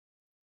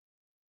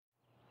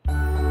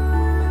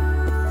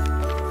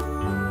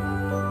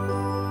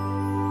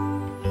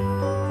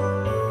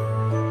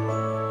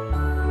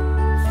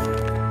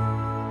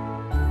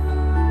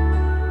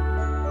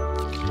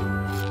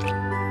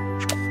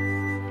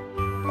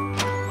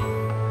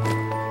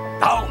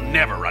I'll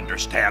never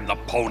understand the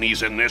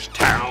ponies in this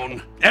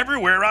town.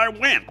 Everywhere I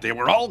went, they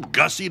were all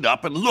gussied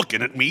up and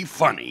looking at me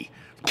funny.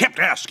 Kept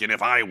asking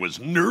if I was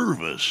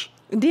nervous.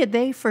 Did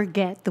they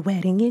forget the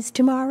wedding is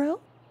tomorrow?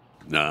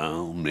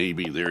 No,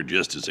 maybe they're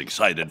just as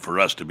excited for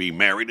us to be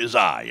married as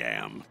I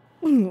am.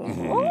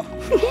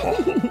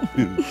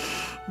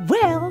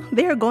 Well,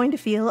 they're going to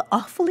feel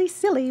awfully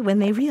silly when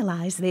they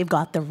realize they've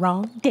got the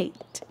wrong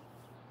date.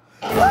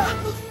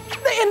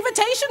 The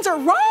invitations are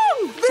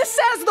wrong! This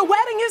says the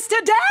wedding is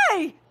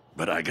today!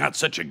 But I got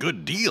such a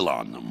good deal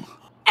on them.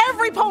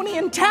 Every pony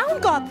in town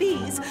got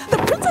these. The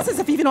princesses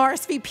have even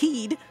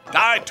RSVP'd.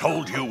 I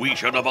told you we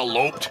should have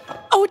eloped.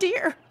 Oh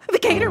dear, the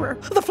caterer,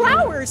 the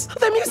flowers,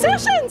 the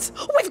musicians.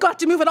 We've got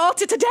to move it all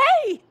to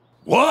today.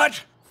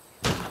 What?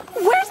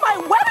 Where's my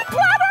wedding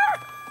planner?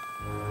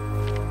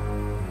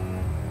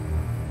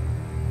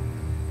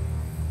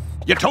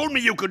 You told me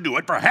you could do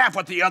it for half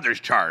what the others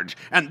charge,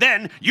 and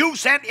then you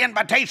sent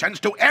invitations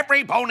to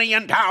every pony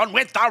in town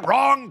with the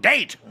wrong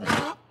date.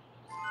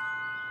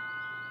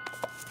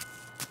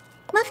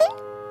 Muffin?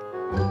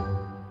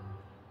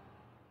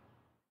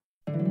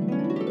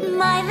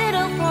 My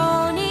little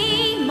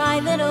pony, my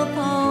little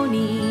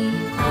pony.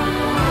 My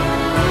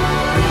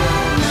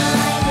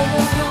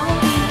little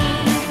pony.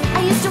 I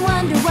used to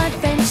wonder what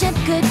friendship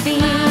could be.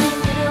 My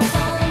little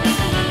pony.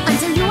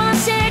 Until you all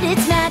shared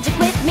its magic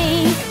with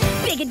me.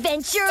 Big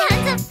adventure,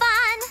 tons of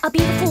fun. A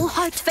beautiful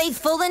heart,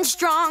 faithful and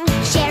strong.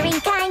 Sharing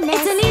kindness,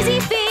 it's an easy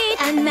feat.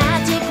 And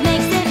magic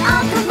makes it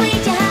all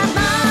complete. You have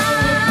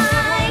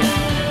mine.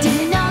 Do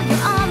you know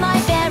you're all my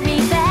very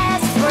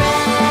best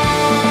friends?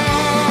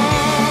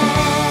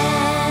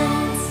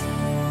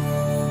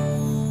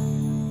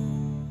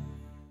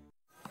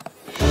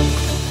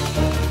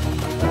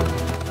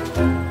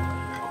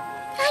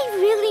 I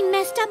really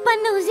messed up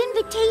on those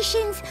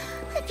invitations.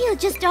 I feel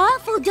just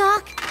awful,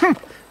 Doc.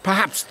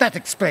 Perhaps that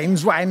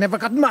explains why I never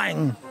got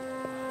mine.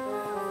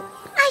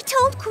 I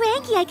told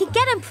Cranky I could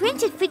get them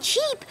printed for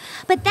cheap,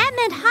 but that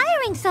meant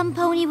hiring some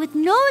pony with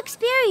no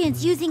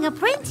experience using a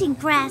printing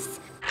press.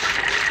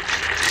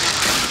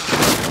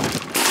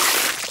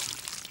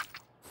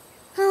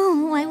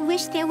 Oh, I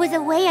wish there was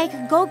a way I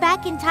could go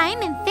back in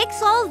time and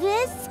fix all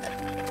this.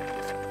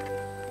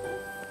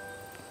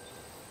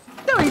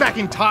 Going back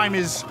in time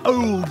is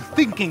old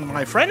thinking,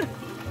 my friend.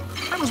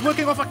 I was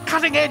working off a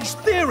cutting-edge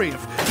theory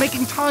of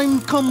making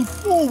time come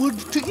forward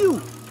to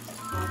you.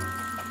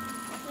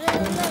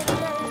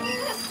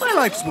 My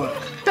life's work,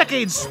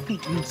 decades,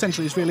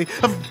 centuries really,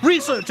 of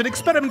research and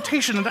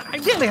experimentation, and I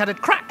really had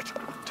it cracked.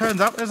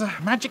 Turns out there's a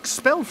magic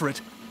spell for it.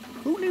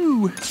 Who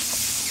knew?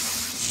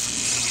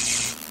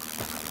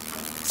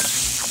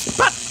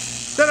 But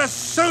there are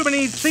so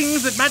many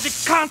things that magic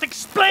can't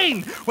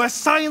explain, where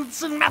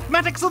science and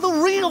mathematics are the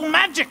real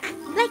magic.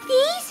 Like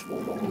these?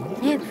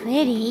 They're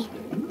pretty.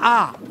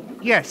 Ah,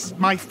 yes,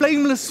 my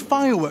flameless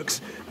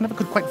fireworks. I never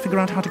could quite figure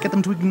out how to get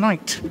them to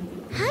ignite.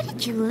 How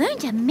did you learn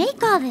to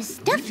make all this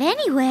stuff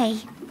anyway?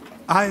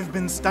 I've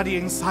been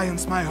studying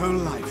science my whole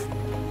life.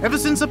 Ever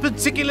since a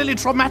particularly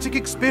traumatic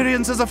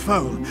experience as a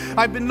foal,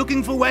 I've been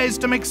looking for ways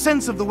to make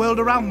sense of the world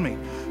around me.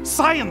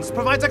 Science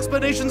provides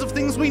explanations of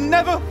things we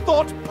never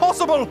thought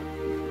possible.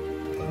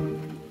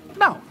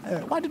 Now,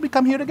 why did we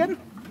come here again?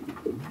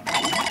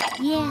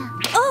 Yeah.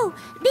 Oh,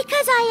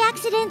 because I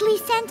accidentally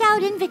sent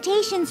out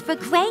invitations for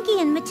Cranky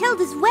and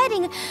Matilda's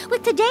wedding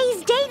with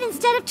today's date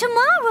instead of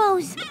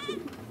tomorrow's.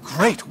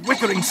 Great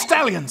wickering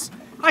stallions!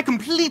 I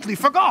completely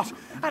forgot,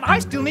 and I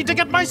still need to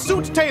get my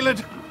suit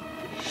tailored.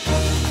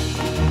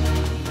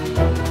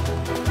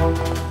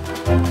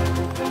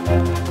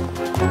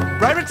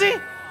 Rarity?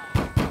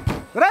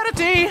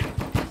 Rarity!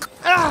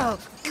 Ah.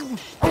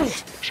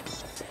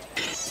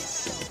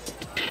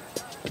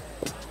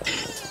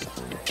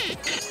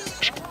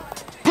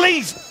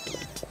 Please!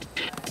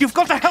 You've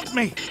got to help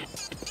me!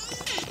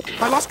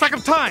 I lost track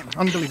of time,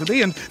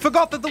 unbelievably, and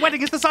forgot that the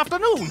wedding is this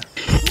afternoon.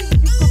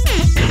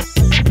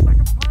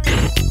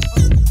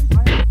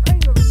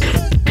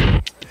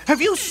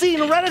 Have you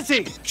seen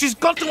Rarity? She's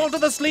got to alter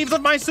the sleeves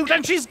of my suit,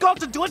 and she's got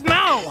to do it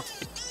now!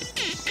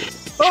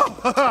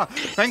 Oh,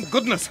 thank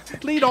goodness.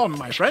 Lead on,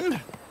 my friend.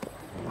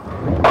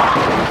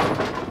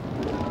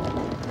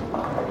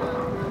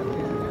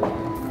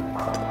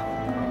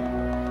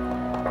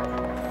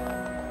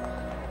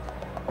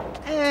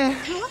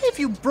 Why have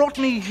you brought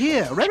me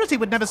here? Rarity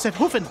would never set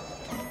hoof in.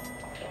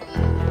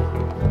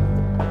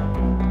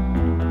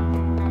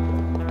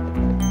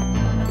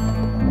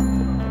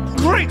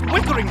 Great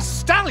wickering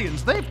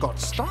stallions! They've got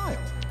style.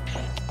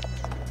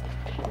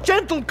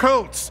 Gentle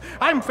colts!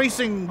 I'm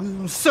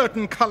facing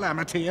certain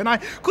calamity, and I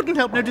couldn't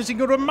help noticing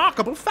your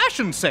remarkable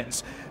fashion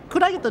sense.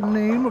 Could I get the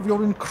name of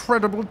your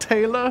incredible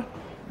tailor?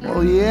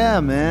 Well, yeah,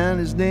 man.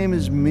 His name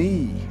is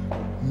Me.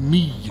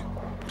 Me?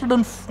 What an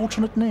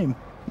unfortunate name.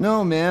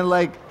 No, man,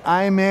 like,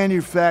 I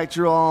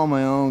manufacture all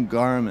my own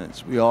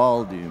garments. We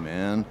all do,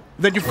 man.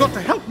 Then you've got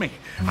to help me.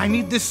 I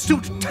need this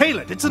suit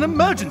tailored. It's an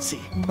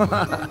emergency.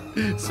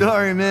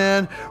 Sorry,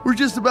 man. We're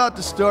just about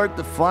to start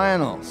the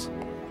finals.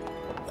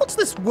 What's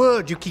this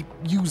word you keep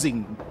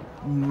using?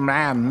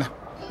 man.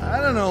 I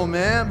don't know,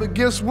 man, but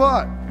guess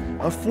what?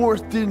 A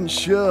fourth didn't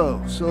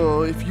show,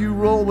 so if you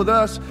roll with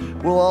us,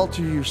 we'll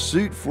alter your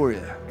suit for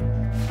you.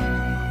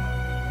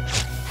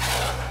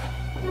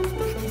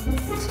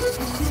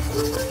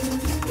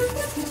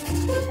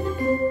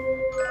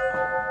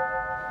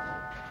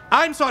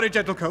 I'm sorry,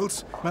 Gentle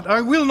Colts, but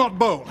I will not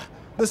bowl.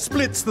 The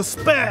splits, the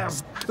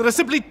spares, there are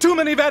simply too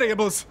many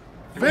variables.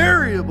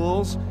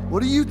 Variables?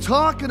 What are you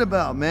talking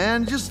about,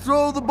 man? Just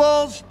throw the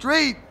ball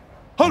straight.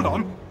 Hold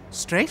on.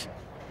 Straight?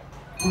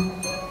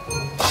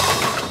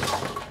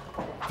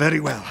 Very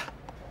well.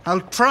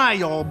 I'll try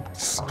your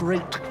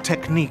straight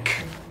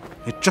technique.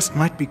 It just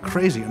might be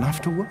crazy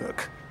enough to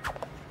work.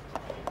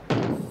 Do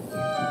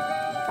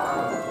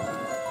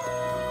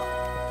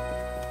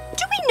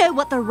we know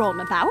what they're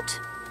on about?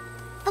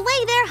 The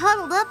way they're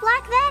huddled up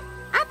like that,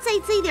 I'd say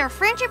it's either a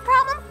friendship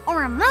problem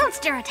or a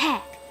monster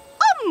attack.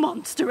 A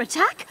monster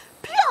attack?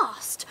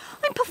 Blast!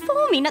 I'm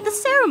performing at the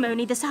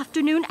ceremony this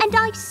afternoon, and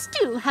I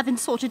still haven't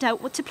sorted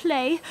out what to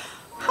play.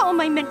 How am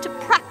I meant to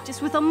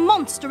practice with a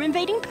monster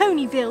invading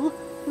Ponyville?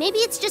 Maybe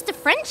it's just a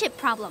friendship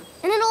problem,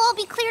 and it'll all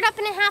be cleared up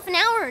in a half an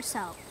hour or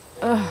so.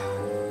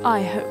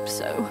 I hope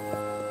so.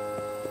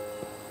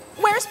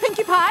 Where's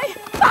Pinkie Pie?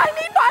 I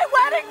need my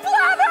wedding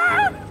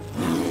planner!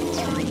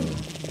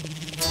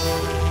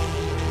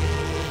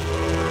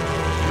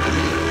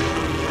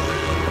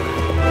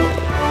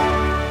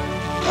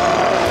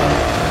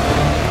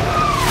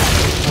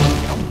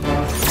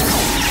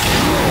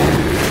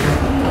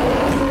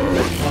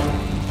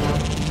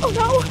 Oh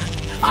no!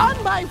 On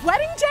my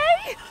wedding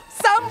day?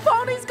 Some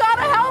pony's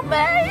gotta help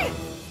me!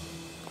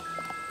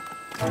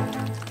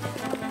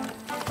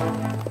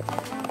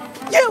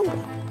 You!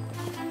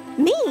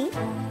 Me?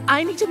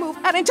 I need to move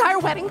an entire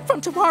wedding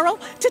from tomorrow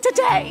to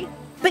today.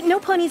 But no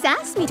pony's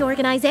asked me to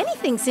organize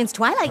anything since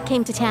Twilight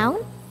came to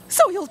town.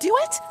 So you'll do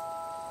it?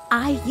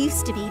 I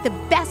used to be the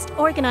best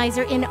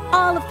organizer in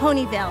all of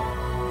Ponyville.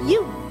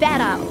 You bet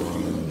I'll.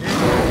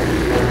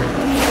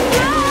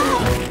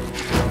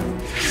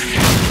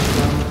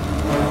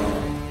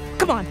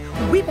 Come on,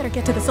 we better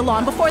get to the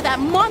salon before that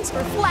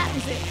monster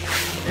flattens it.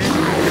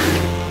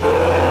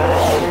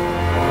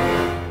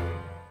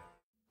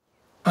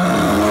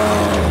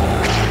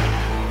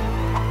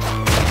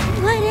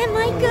 What am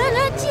I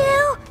gonna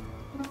do?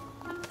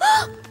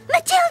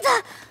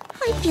 Matilda!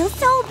 I feel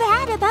so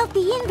bad about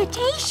the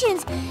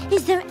invitations.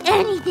 Is there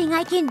anything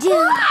I can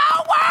do?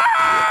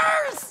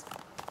 Flowers!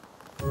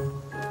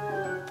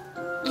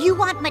 You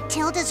want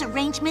Matilda's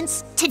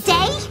arrangements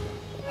today?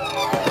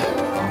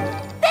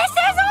 This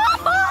is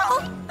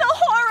awful! The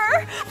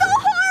horror! The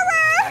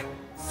horror!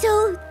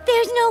 So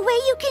there's no way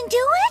you can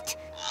do it?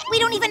 We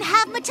don't even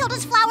have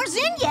Matilda's flowers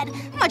in yet,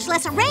 much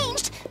less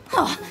arranged.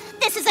 Oh,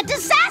 this is a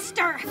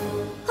disaster!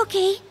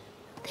 Okay,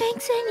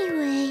 thanks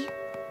anyway.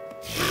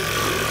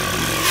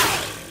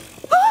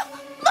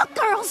 Look,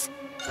 girls!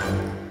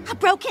 A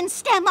broken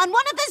stem on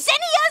one of the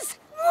zinnias!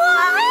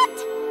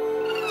 What?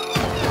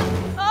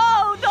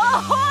 Oh, the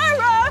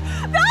horror!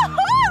 The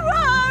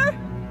horror!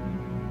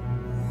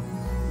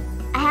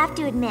 I have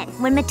to admit,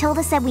 when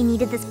Matilda said we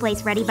needed this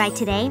place ready by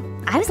today,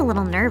 I was a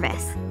little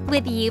nervous.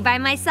 With you by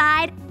my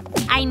side,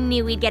 I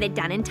knew we'd get it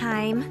done in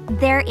time.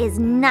 There is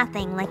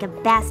nothing like a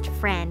best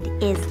friend,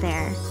 is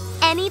there?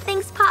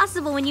 Anything's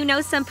possible when you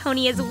know some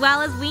pony as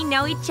well as we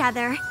know each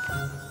other.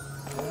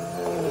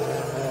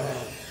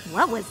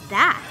 What was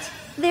that?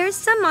 There's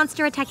some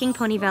monster attacking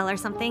Ponyville or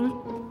something.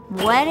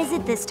 What is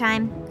it this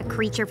time? A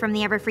creature from the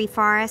Everfree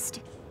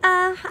Forest?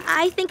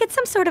 I think it's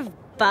some sort of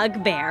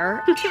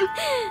bugbear.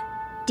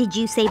 Did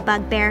you say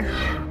bugbear?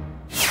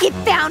 It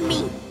found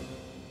me!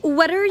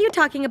 What are you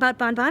talking about,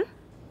 Bonbon?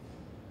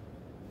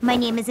 My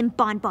name isn't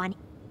Bonbon.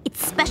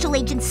 It's Special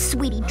Agent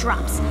Sweetie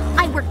Drops.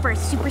 I work for a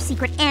super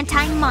secret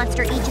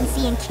anti-monster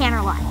agency in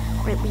Canterlot.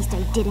 Or at least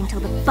I did until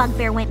the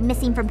bugbear went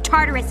missing from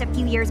Tartarus a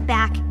few years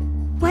back.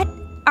 What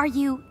are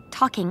you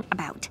talking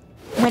about?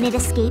 When it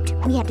escaped,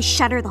 we had to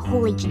shutter the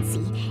whole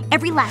agency.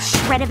 Every last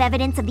shred of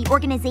evidence of the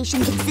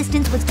organization's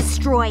existence was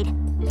destroyed.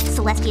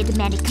 Celestia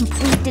demanded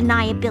complete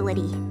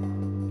deniability.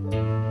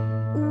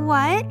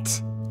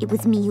 What? It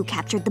was me who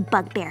captured the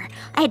bugbear.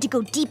 I had to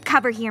go deep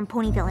cover here in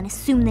Ponyville and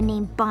assume the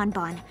name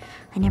Bonbon.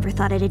 I never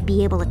thought it'd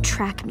be able to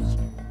track me,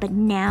 but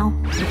now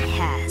it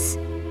has.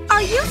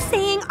 Are you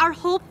saying our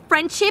whole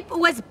friendship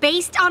was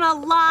based on a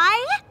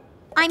lie?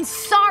 I'm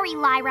sorry,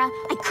 Lyra.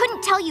 I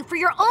couldn't tell you for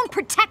your own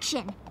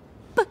protection.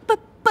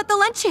 But the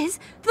lunches,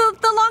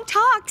 the long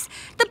talks,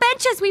 the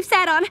benches we've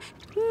sat on,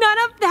 none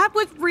of that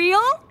was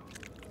real?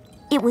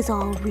 It was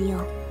all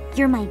real.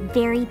 You're my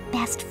very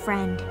best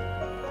friend.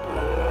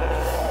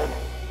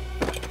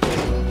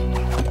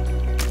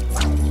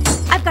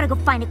 I've got to go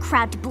find a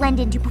crowd to blend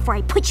into before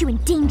I put you in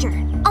danger.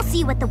 I'll see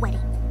you at the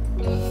wedding.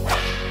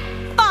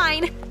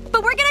 Fine,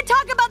 but we're gonna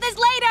talk about this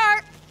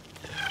later!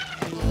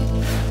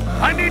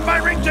 I need my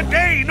ring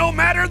today, no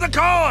matter the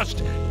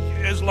cost.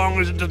 As long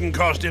as it doesn't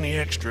cost any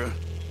extra.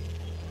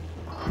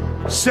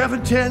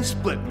 7-10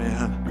 split,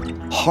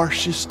 man.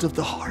 Harshest of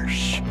the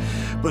harsh.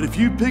 But if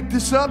you pick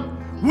this up,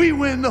 we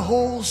win the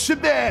whole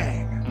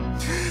shebang.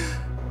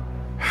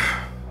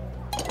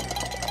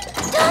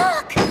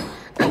 Doc!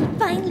 I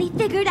finally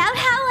figured out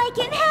how I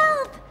can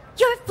help.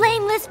 Your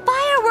flameless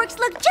fireworks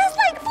look just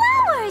like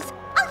flowers.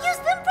 I'll use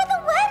them for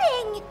the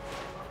wedding.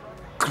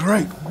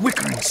 Great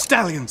wickering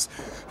stallions!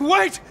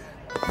 Wait!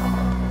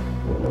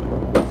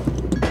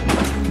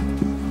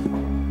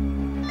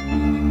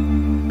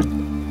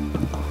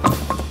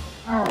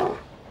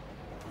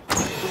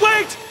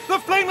 Wait! The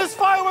flameless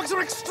fireworks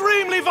are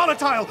extremely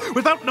volatile!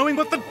 Without knowing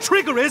what the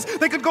trigger is,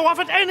 they could go off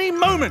at any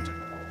moment!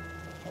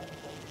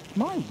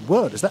 My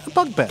word, is that a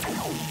bugbear?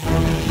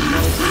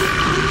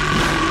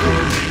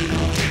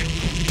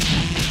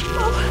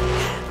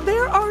 Oh,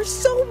 there are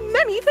so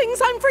many things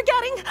I'm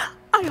forgetting.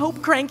 I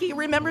hope Cranky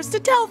remembers to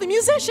tell the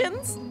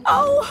musicians.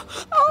 Oh,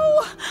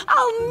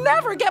 I'll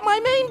never get my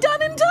main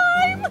done in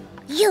time.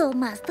 You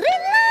must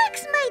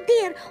relax, my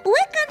dear.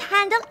 We can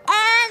handle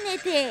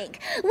anything.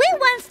 We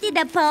once did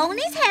the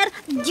pony's hair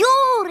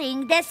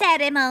during the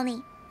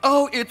ceremony.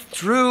 Oh, it's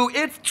true.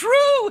 It's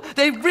true.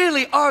 They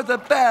really are the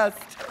best.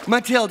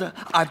 Matilda,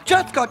 I've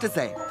just got to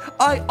say,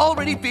 I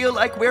already feel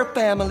like we're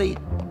family.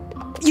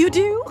 You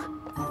do?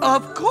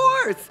 Of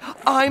course.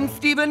 I'm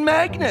Stephen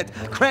Magnet,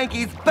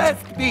 Cranky's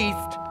best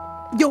beast.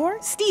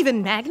 You're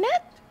Stephen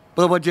Magnet?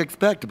 Well, what'd you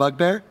expect,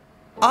 Bugbear?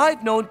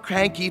 I've known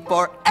Cranky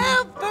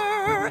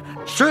forever.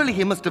 Surely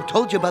he must have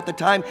told you about the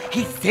time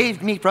he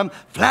saved me from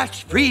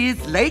Flash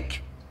Freeze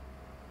Lake?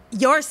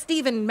 You're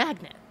Stephen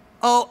Magnet.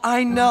 Oh,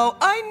 I know.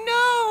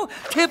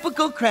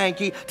 Typical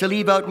Cranky to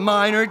leave out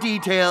minor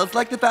details,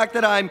 like the fact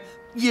that I'm,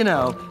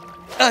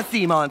 a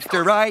sea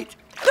monster, right?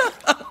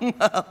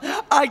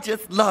 I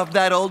just love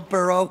that old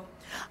burrow.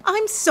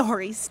 I'm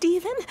sorry,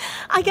 Stephen.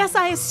 I guess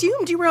I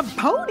assumed you were a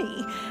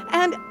pony,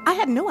 and I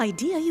had no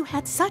idea you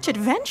had such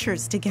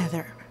adventures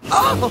together.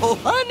 Oh,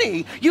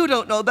 honey, you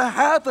don't know the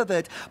half of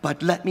it.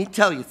 But let me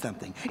tell you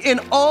something. In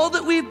all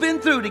that we've been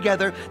through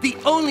together, the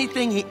only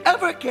thing he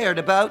ever cared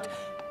about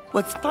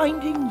was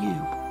finding you.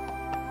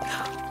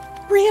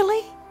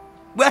 Really?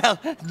 Well,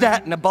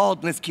 that and a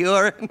baldness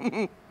cure.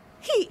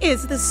 He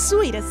is the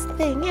sweetest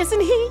thing,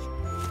 isn't he?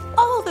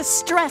 All the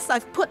stress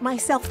I've put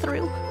myself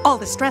through, all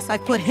the stress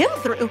I've put him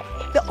through,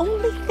 the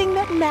only thing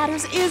that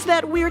matters is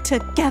that we're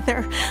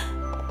together.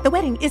 The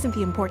wedding isn't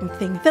the important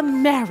thing, the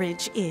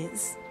marriage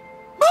is.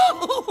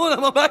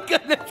 Oh, my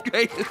goodness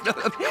gracious.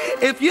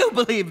 If you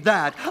believe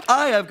that,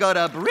 I have got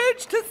a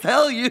bridge to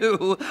sell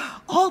you.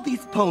 All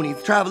these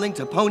ponies traveling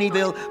to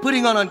Ponyville,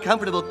 putting on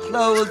uncomfortable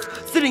clothes,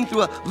 sitting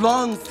through a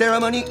long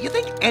ceremony. You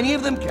think any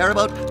of them care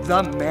about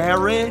the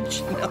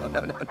marriage? No.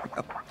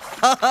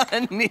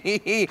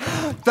 Honey,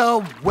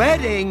 the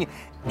wedding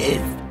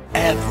is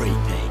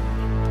everything.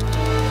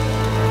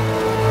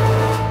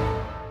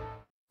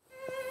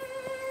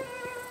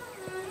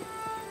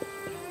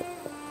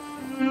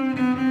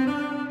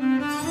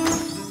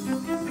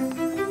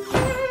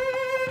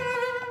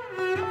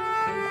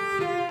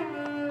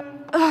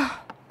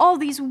 All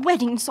these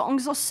wedding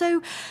songs are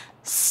so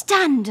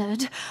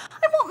standard.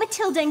 I want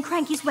Matilda and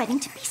Cranky's wedding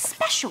to be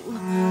special.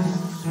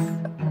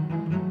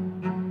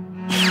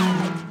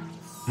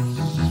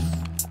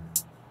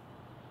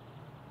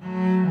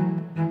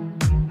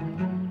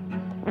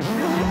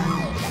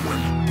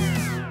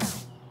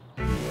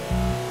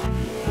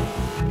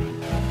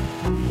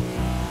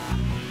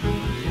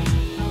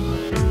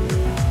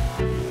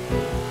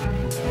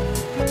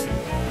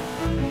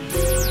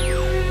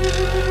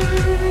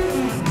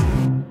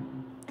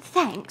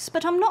 Thanks,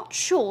 but I'm not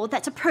sure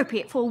that's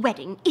appropriate for a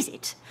wedding, is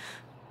it?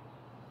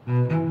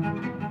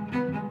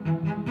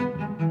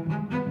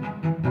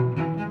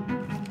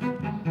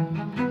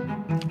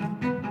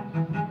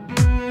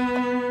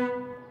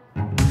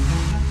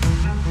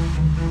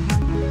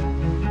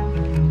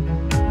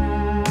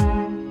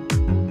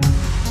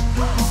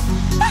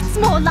 That's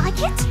more like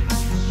it.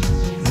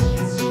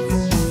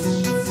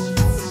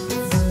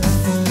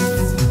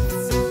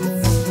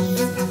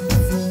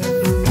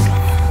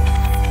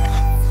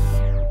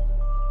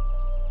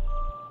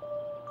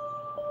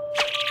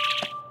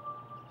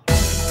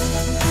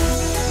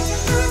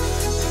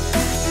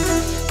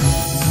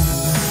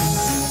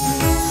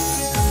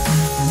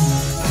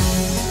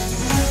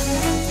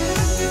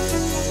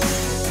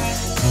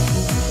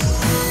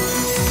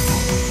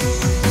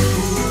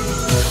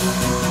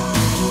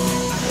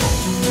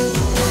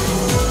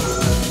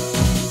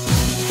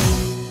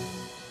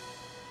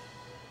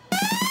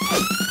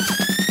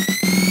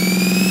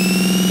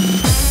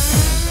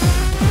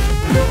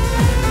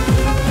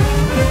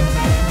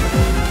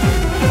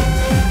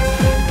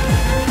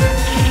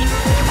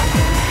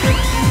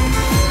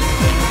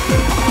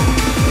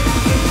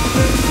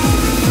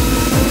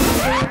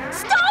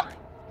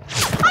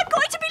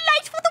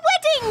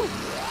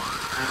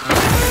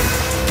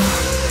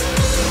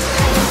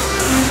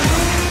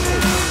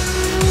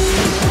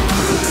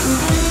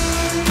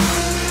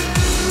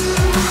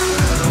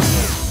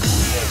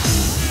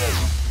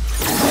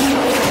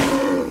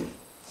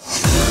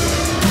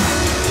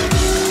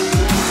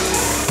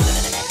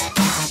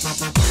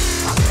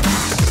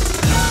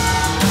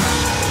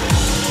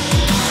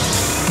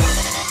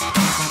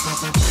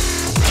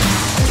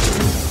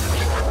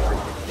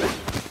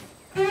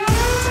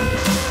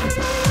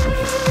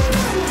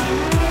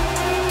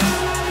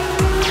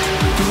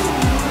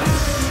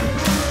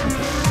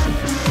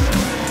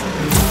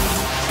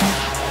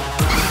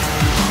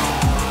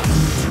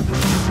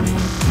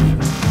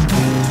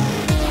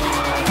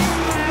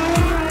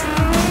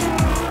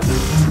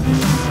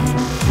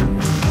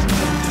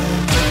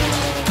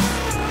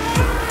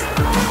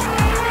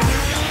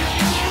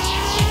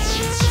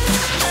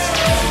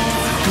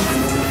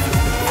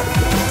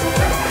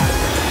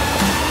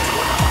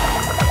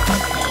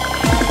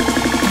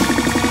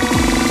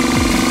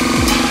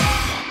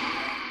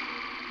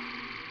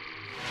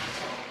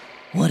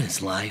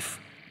 life?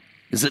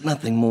 Is it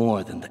nothing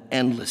more than the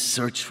endless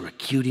search for a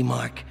cutie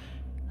mark?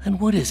 And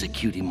what is a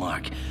cutie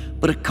mark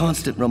but a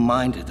constant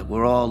reminder that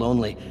we're all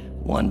only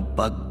one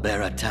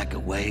bugbear attack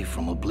away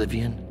from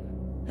oblivion?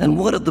 And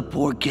what of the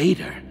poor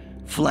gator,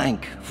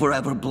 flank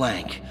forever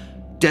blank,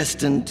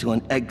 destined to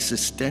an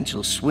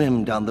existential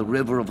swim down the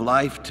river of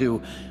life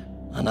to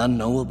an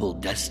unknowable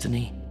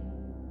destiny?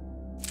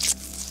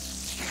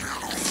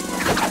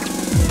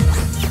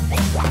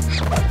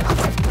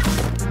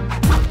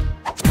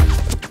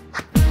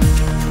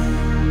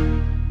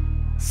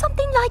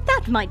 Something like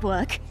that might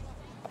work.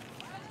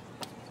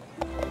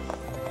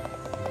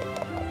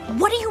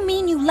 What do you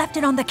mean you left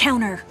it on the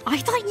counter? I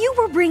thought you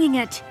were bringing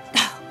it.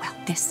 Well,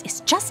 this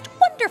is just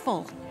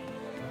wonderful.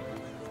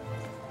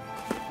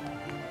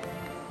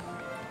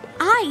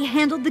 I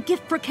handled the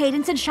gift for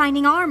Cadence and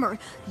Shining Armor.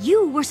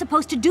 You were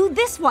supposed to do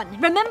this one,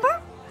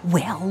 remember?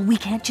 Well, we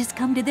can't just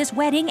come to this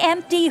wedding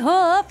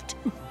empty-hoofed.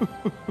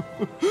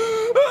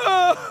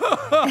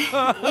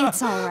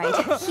 It's all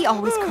right. He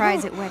always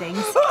cries at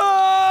weddings.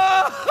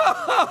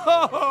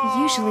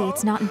 Usually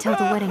it's not until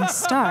the wedding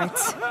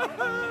starts.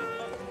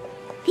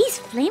 These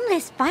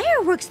flameless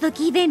fireworks look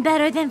even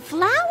better than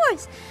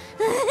flowers.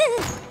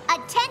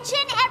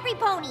 Attention, every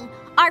pony.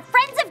 Our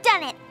friends have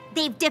done it.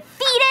 They've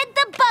defeated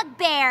the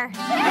bugbear.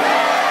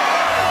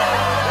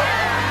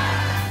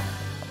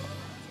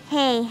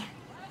 Hey.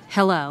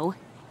 Hello.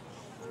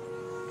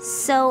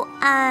 So,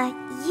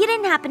 you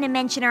didn't happen to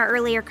mention our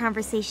earlier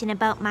conversation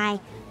about my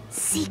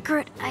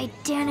secret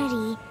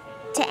identity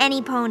to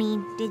any pony,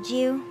 did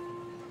you?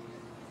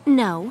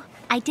 No,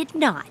 I did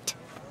not.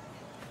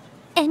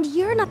 And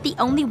you're not the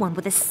only one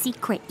with a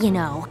secret, you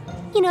know.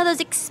 You know those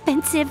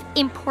expensive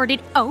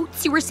imported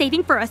oats you were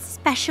saving for a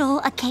special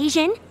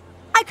occasion?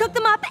 I cooked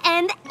them up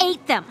and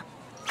ate them.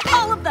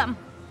 All of them.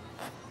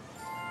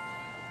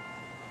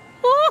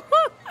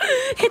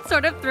 It's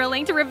sort of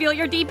thrilling to reveal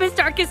your deepest,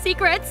 darkest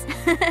secrets.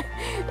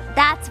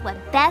 That's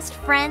what best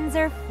friends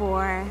are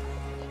for.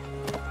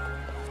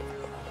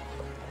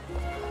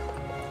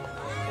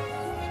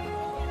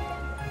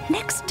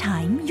 Next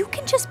time, you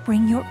can just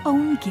bring your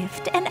own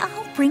gift and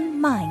I'll bring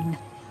mine.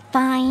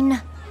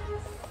 Fine.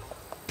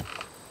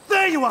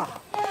 There you are!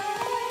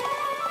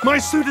 My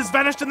suit has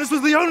vanished and this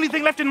was the only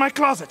thing left in my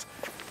closet.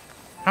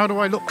 How do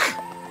I look?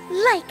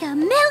 Like a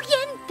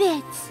million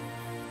bits.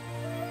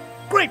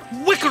 Great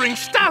wickering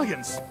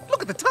stallions!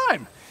 Look at the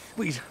time.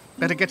 We'd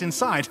better get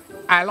inside.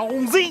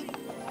 Allons-y!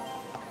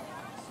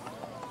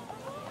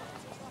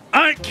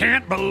 I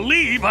can't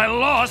believe I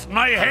lost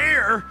my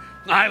hair.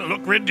 I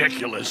look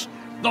ridiculous.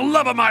 The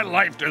love of my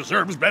life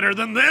deserves better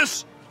than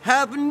this.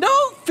 Have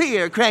no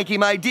fear, Cranky,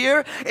 my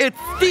dear. It's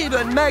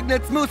Stephen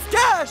Magnet's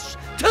mustache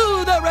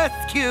to the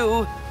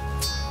rescue.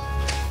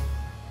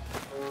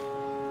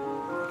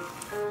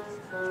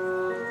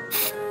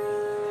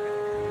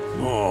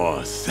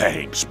 Oh,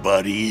 thanks,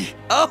 buddy.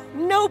 Oh,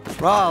 no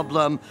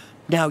problem.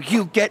 Now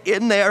you get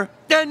in there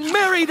and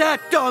marry that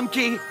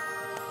donkey.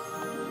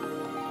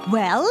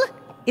 Well,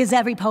 is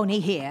every pony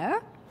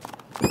here?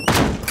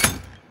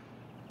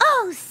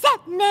 Oh,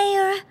 Set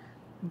Mayor.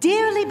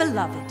 Dearly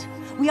beloved,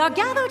 we are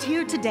gathered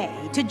here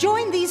today to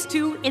join these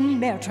two in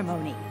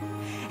matrimony.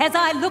 As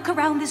I look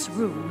around this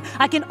room,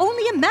 I can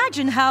only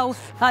imagine how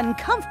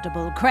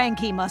uncomfortable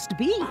Cranky must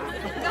be.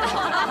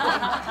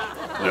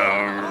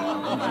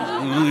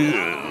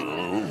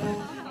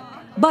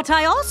 But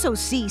I also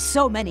see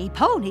so many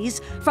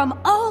ponies from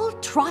all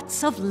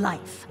trots of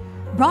life,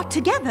 brought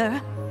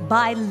together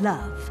by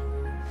love.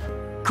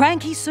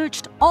 Cranky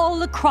searched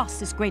all across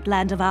this great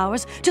land of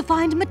ours to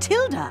find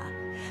Matilda.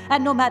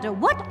 And no matter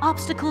what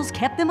obstacles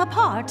kept them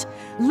apart,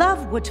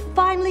 love would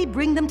finally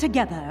bring them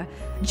together,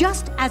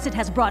 just as it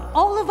has brought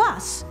all of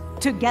us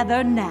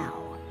together now.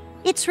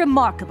 It's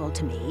remarkable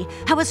to me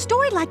how a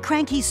story like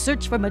Cranky's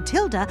search for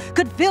Matilda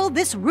could fill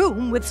this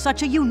room with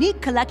such a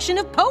unique collection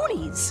of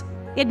ponies.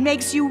 It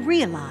makes you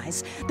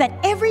realize that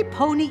every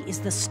pony is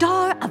the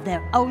star of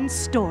their own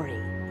story.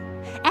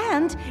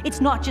 And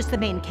it's not just the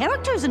main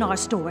characters in our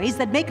stories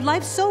that make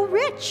life so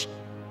rich.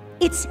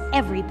 It's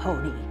every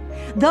pony.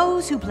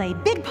 Those who play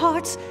big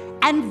parts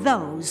and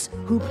those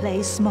who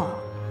play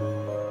small.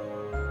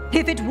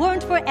 If it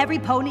weren't for every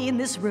pony in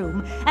this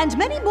room, and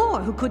many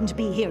more who couldn't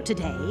be here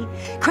today,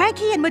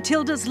 Cranky and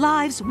Matilda's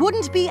lives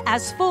wouldn't be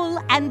as full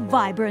and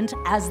vibrant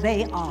as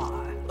they are.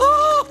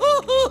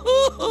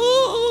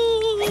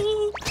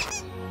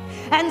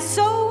 And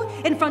so,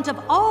 in front of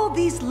all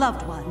these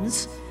loved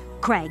ones,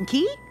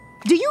 Cranky,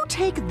 do you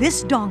take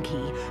this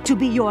donkey to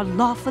be your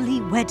lawfully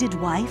wedded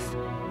wife?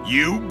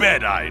 You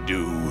bet I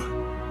do.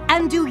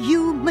 And do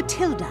you,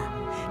 Matilda,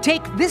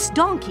 take this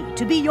donkey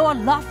to be your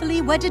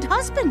lawfully wedded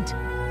husband?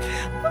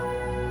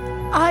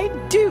 I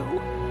do.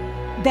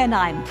 Then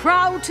I'm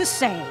proud to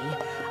say,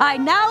 I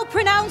now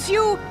pronounce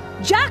you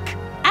Jack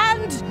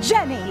and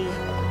Jenny.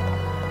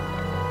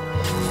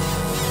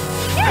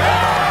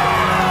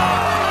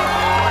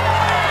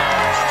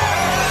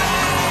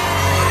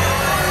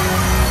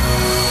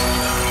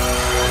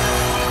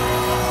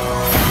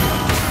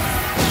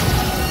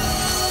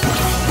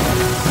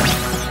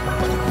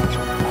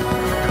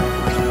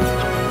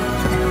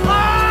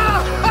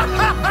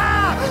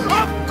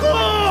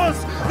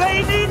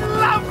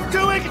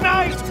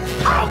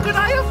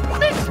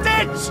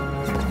 heads!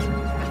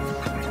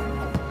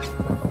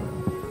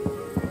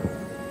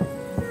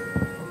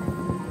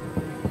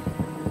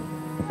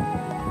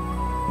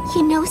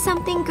 You know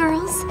something,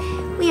 girls?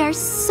 We are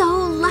so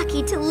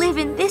lucky to live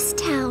in this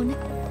town.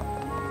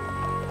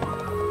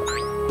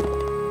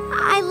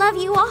 I love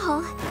you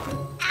all.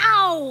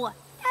 Ow!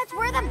 That's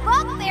where the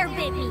bugbear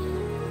bit me.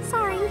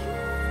 Sorry.